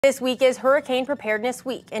This week is Hurricane Preparedness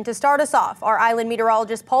Week, and to start us off, our island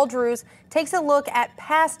meteorologist Paul Drews takes a look at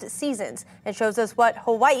past seasons and shows us what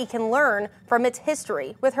Hawaii can learn from its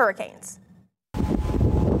history with hurricanes.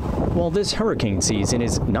 While this hurricane season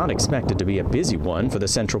is not expected to be a busy one for the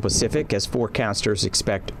Central Pacific, as forecasters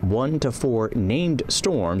expect 1 to 4 named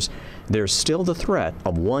storms, there's still the threat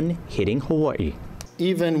of one hitting Hawaii.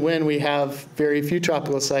 Even when we have very few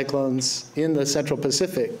tropical cyclones in the Central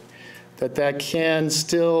Pacific, that can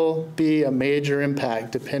still be a major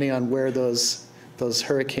impact depending on where those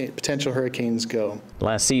potential hurricanes go.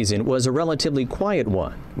 Last season was a relatively quiet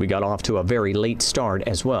one. We got off to a very late start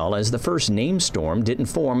as well, as the first named storm didn't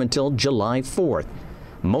form until July 4th.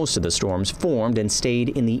 Most of the storms formed and stayed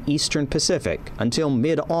in the eastern Pacific until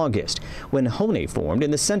mid-August, when Hone formed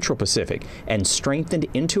in the Central Pacific and strengthened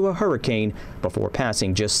into a hurricane before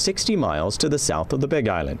passing just 60 miles to the south of the Big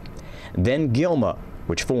Island. Then Gilma,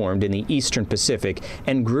 which formed in the eastern Pacific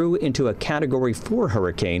and grew into a Category 4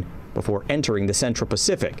 hurricane before entering the Central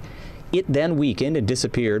Pacific. It then weakened and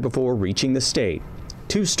disappeared before reaching the state.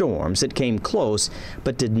 Two storms that came close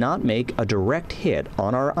but did not make a direct hit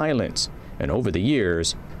on our islands. And over the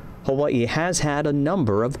years, Hawaii has had a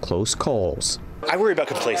number of close calls. I worry about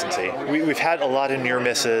complacency. We've had a lot of near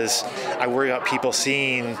misses. I worry about people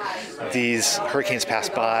seeing these hurricanes pass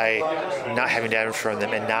by, not having damage from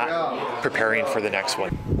them, and not preparing for the next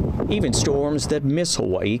one. Even storms that miss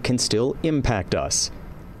Hawaii can still impact us.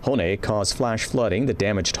 Hone caused flash flooding that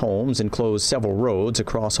damaged homes and closed several roads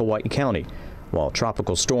across Hawaii County, while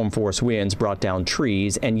tropical storm force winds brought down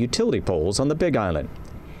trees and utility poles on the Big Island.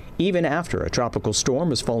 Even after a tropical storm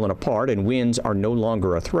has fallen apart and winds are no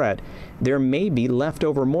longer a threat, there may be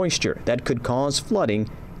leftover moisture that could cause flooding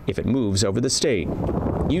if it moves over the state.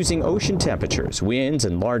 Using ocean temperatures, winds,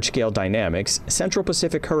 and large-scale dynamics, Central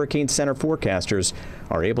Pacific Hurricane Center forecasters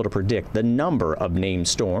are able to predict the number of named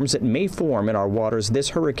storms that may form in our waters this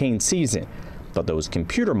hurricane season. But those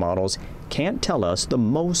computer models can't tell us the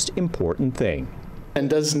most important thing. And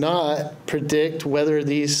does not predict whether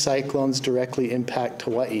these cyclones directly impact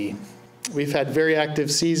Hawaii. We've had very active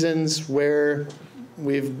seasons where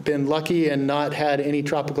we've been lucky and not had any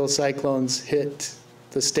tropical cyclones hit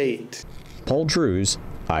the state. Paul Drews,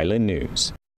 Island News.